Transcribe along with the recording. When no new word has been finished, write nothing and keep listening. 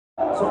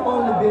So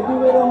only baby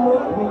we don't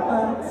make me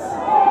ask.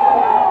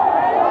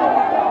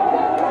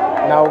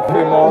 Now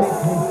famous,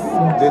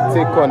 they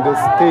take on the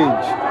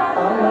stage.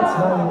 I'm not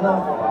high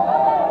enough.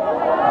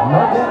 I'm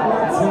not that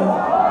nothing.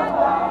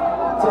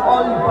 So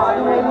only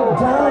body when you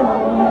down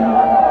on me.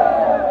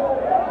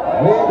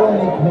 We don't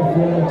make me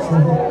feel like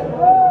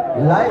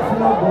something. Life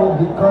no go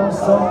become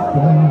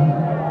something.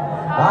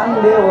 And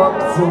they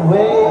walked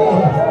away.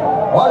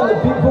 All the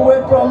people we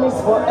promise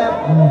for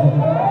help me.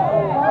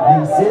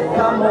 They say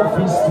come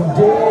office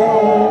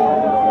today,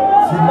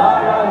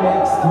 tomorrow,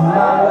 next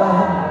tomorrow.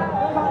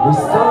 The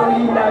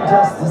story not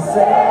just the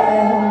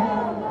same,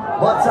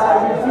 but I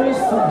refuse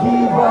to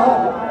give up.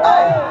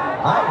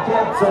 I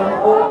kept on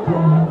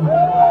open,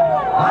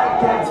 I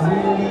kept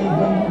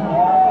believing.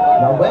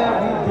 Now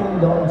everything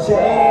don't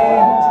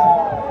change.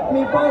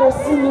 Me better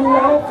see me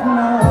life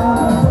now.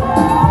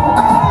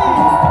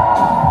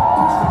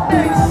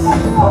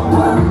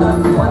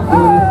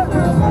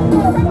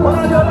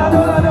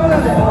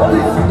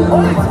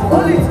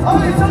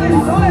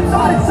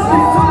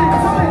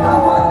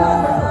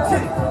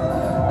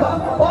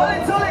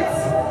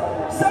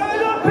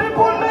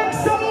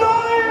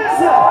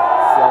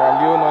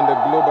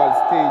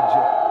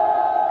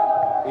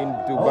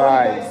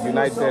 Dubai,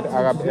 United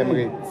Arab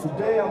Emirates.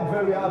 Today I'm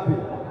very happy.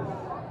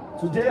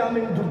 Today I'm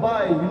in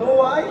Dubai. You know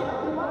why?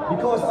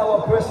 Because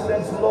our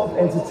presidents love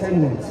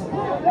entertainment.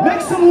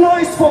 Make some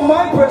noise for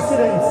my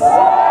presidents.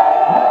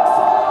 Make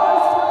some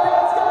noise for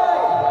that guy.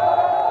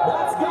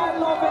 That guy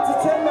love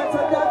entertainment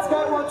and that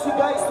guy wants you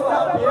guys to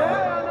happy,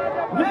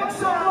 yeah? Make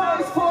some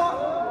noise for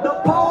the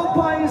power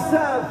by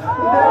himself.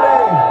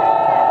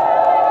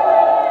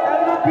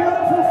 And the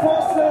beautiful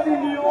first lady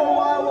in the whole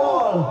wide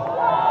world.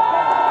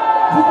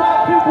 Dubai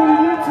people, you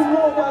need to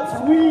know that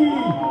we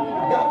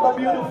got the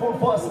beautiful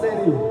first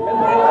lady in the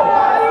world.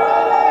 Are you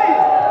ready?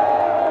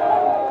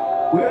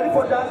 We ready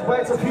for Dance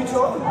Bites of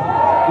Future?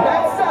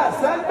 Let's dance,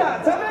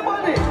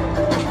 everybody!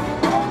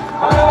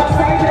 And I'm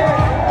excited.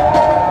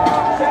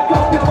 Check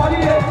up your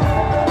body,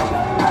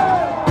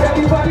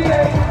 everybody,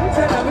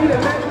 tell me the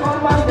next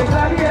one man, the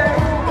glad,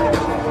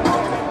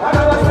 and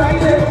I'm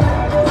excited.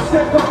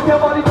 Check up your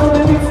body to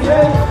the beat,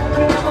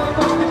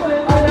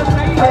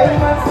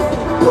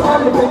 to all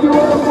the baby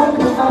wanna walk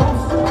me out.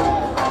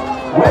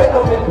 Where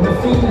don't make me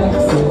feel like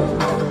say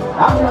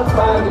I'm not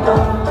fine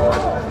enough.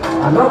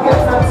 I don't get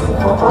nothing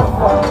for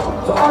offer.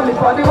 So all the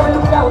body wanna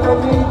look down on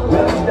me.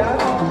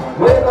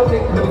 Where don't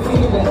make me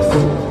feel like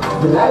say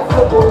the life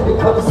will go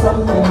become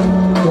something.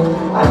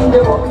 And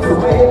they walked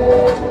away.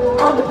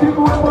 All the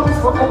people who promise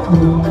for me.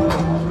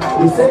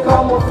 They say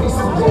come office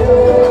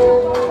today,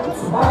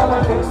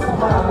 tomorrow next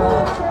tomorrow.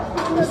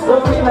 The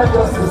story not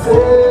just the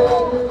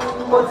same,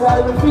 but I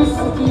refuse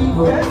to give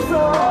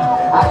up.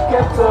 I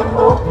kept on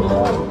hoping,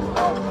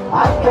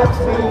 I kept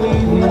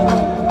believing.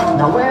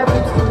 Now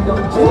everything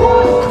don't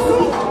change.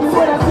 You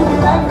wanna see me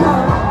like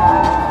now?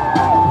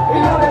 You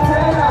know the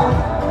turn now.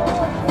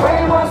 Way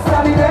more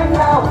sunny than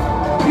now.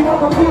 You know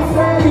the feel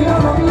say, you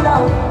know me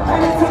now.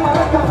 Anytime I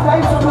look up, fly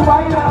to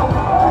Dubai now.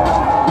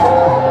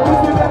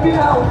 With me baby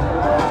now.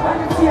 I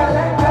can see I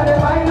like that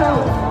by now.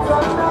 So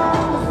now,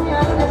 see I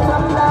know the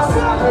time now.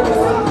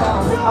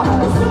 I'm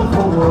looking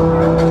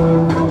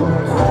forward.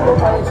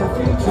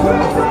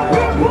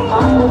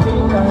 I'm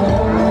moving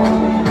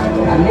ahead.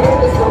 I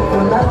never stop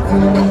for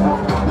nothing.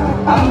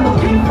 I'm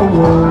looking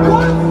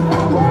forward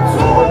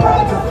to a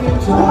brighter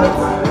future.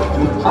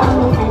 I'm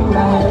moving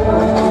ahead.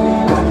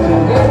 I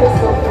never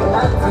stop for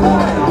nothing.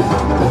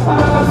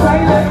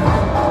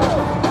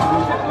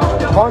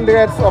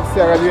 Hundreds of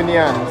Sierra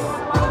Leoneans,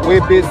 we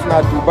based in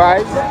Dubai,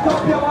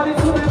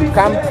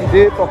 come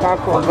today for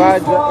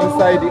converge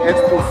inside the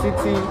Expo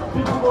city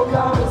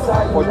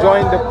for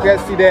join the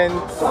president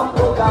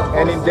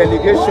and in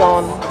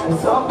delegation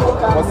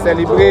for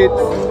celebrate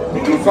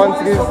the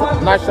country's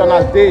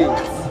national day,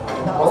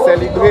 for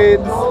celebrate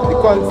the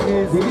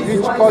country's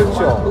rich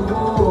culture,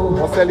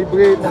 for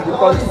celebrate the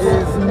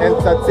country's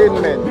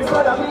entertainment,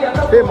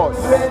 famous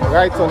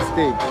right on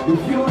stage.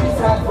 If you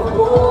decide for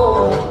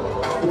gold,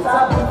 it's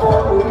happening for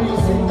a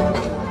reason.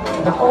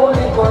 The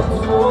only God to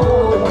know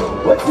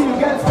what you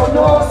get for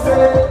no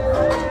say.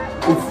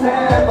 It's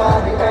never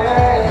the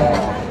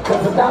end.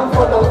 Cause the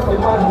downfall of the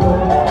man,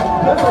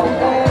 not for the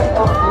end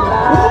of the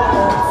line.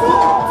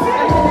 I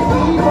let it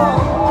give up,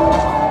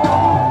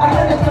 I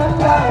let it come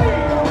down.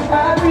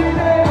 Every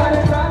day I let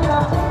it come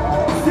down.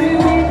 See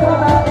me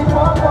come out in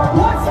pop-up.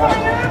 What's my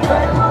name?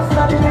 But it must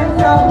not be named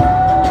down.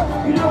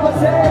 You know what I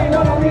say, you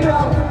don't know me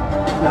now.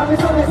 Now me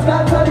on the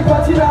sky, tell the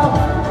party now.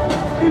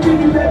 If you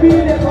do baby,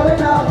 they call it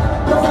now.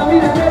 Cause I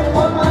mean the next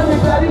one man, they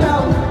got it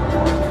now.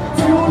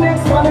 See you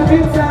next one, they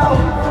beat down.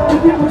 The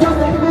people just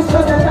take this,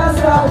 just they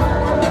dance now.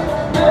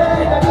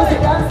 Hey, they just they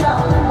dance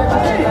now.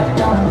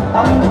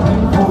 I'm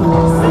looking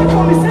forward. Sing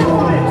for me, sing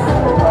for me.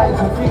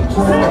 Brighter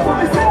future. Sing for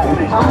me, sing for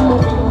me. I'm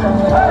looking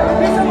ahead. Hey,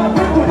 these are my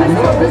people. I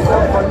know this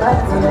up for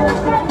nothing.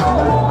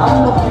 I'm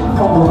looking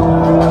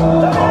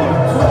forward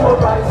to a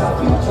brighter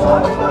future.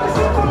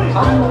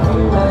 I'm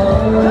looking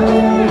ahead.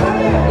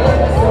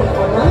 This up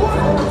for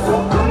nothing.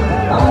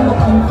 I'm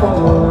looking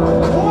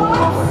forward.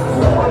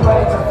 So a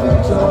brighter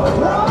future.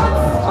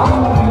 I'm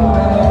moving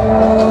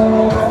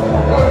ahead.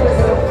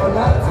 Always up for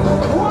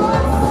nothing.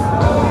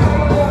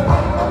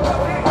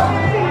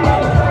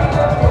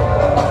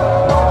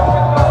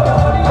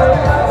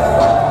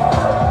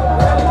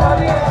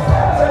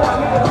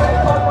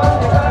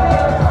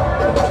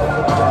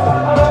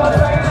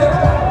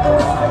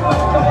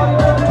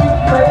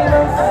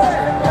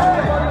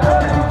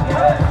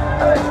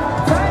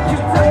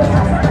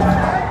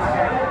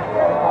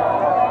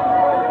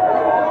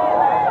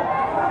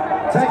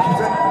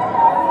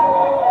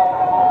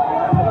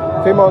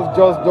 Famous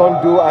just don't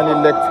do an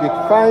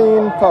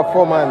electrifying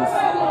performance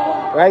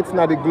right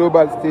now the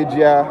global stage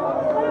here,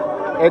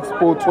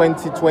 Expo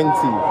 2020,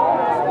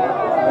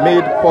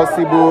 made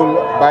possible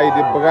by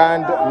the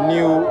brand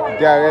new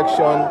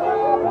direction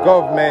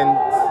government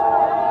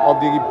of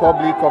the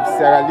Republic of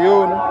Sierra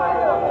Leone,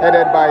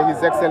 headed by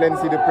His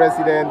Excellency the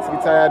President,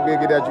 retired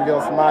Brigadier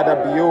Julius Maada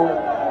Bio,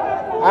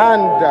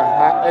 and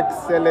Her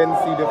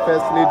Excellency the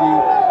First Lady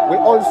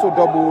will also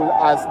double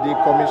as the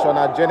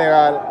Commissioner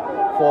General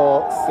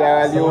for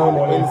Sierra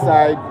Leone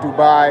inside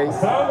Dubai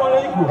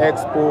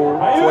Expo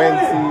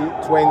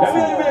 2020.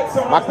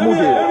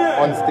 Markmuday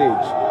on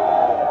stage.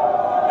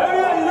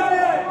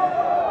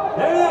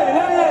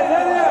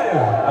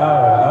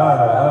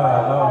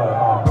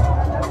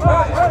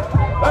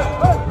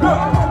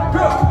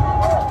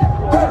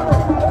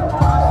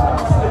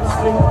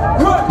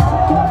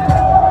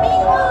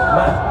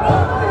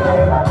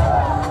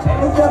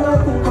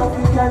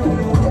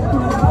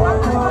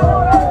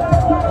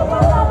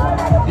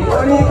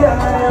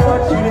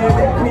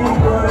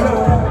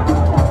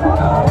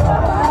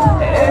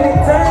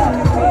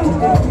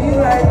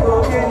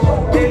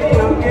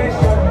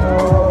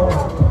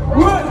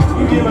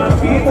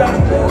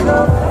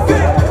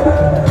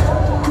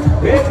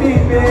 Baby,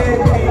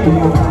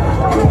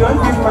 you don't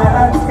give my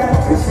heart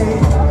to see.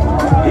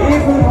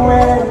 Even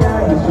when I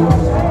do,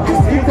 you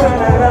still turn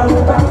around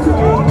back to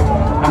me.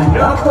 I'm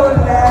not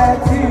gonna let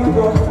you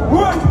go.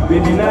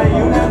 Baby, now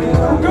you let it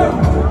go.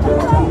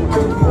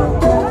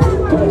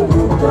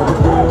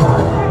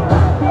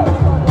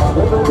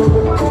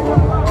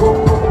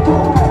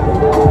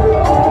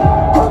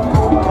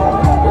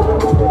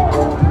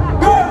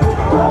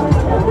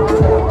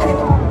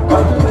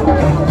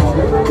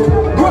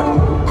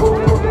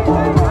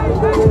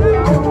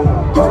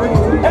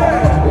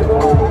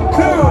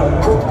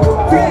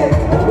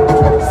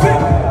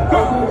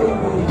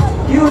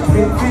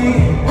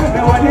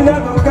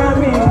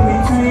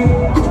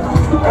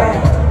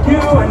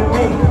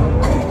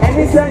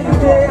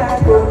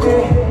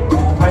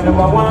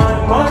 Number one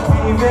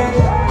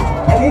motivation.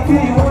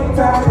 Anything you want,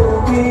 I will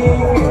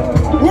give.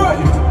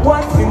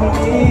 What you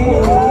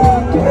need,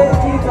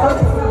 baby, talk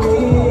to me.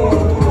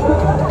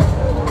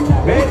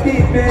 Baby,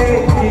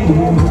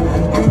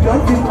 you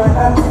don't give my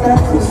heart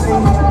to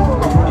see.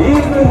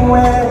 Even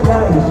when I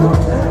do,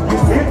 you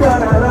still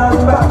turn around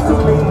back to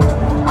me.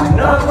 I'm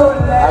not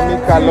gonna let Ami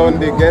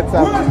Kalonde gets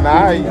up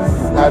nice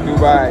at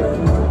Dubai.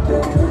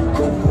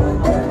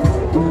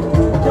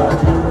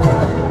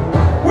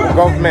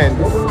 Government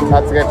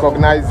that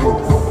recognizes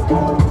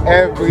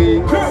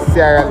every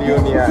Sierra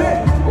Leonean,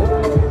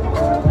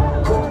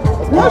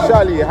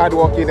 especially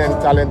hardworking and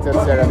talented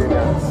Sierra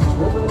Leoneans.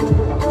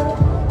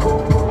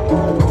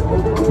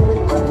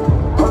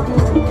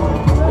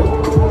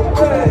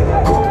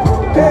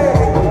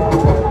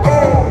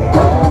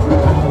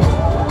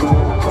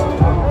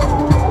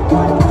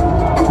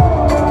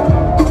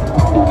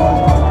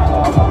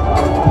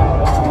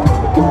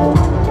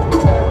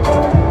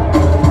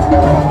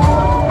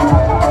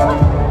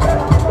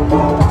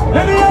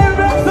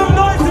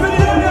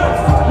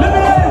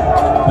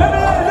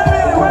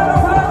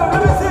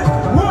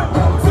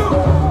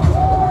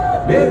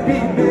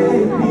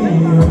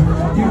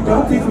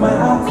 My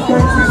heart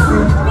can't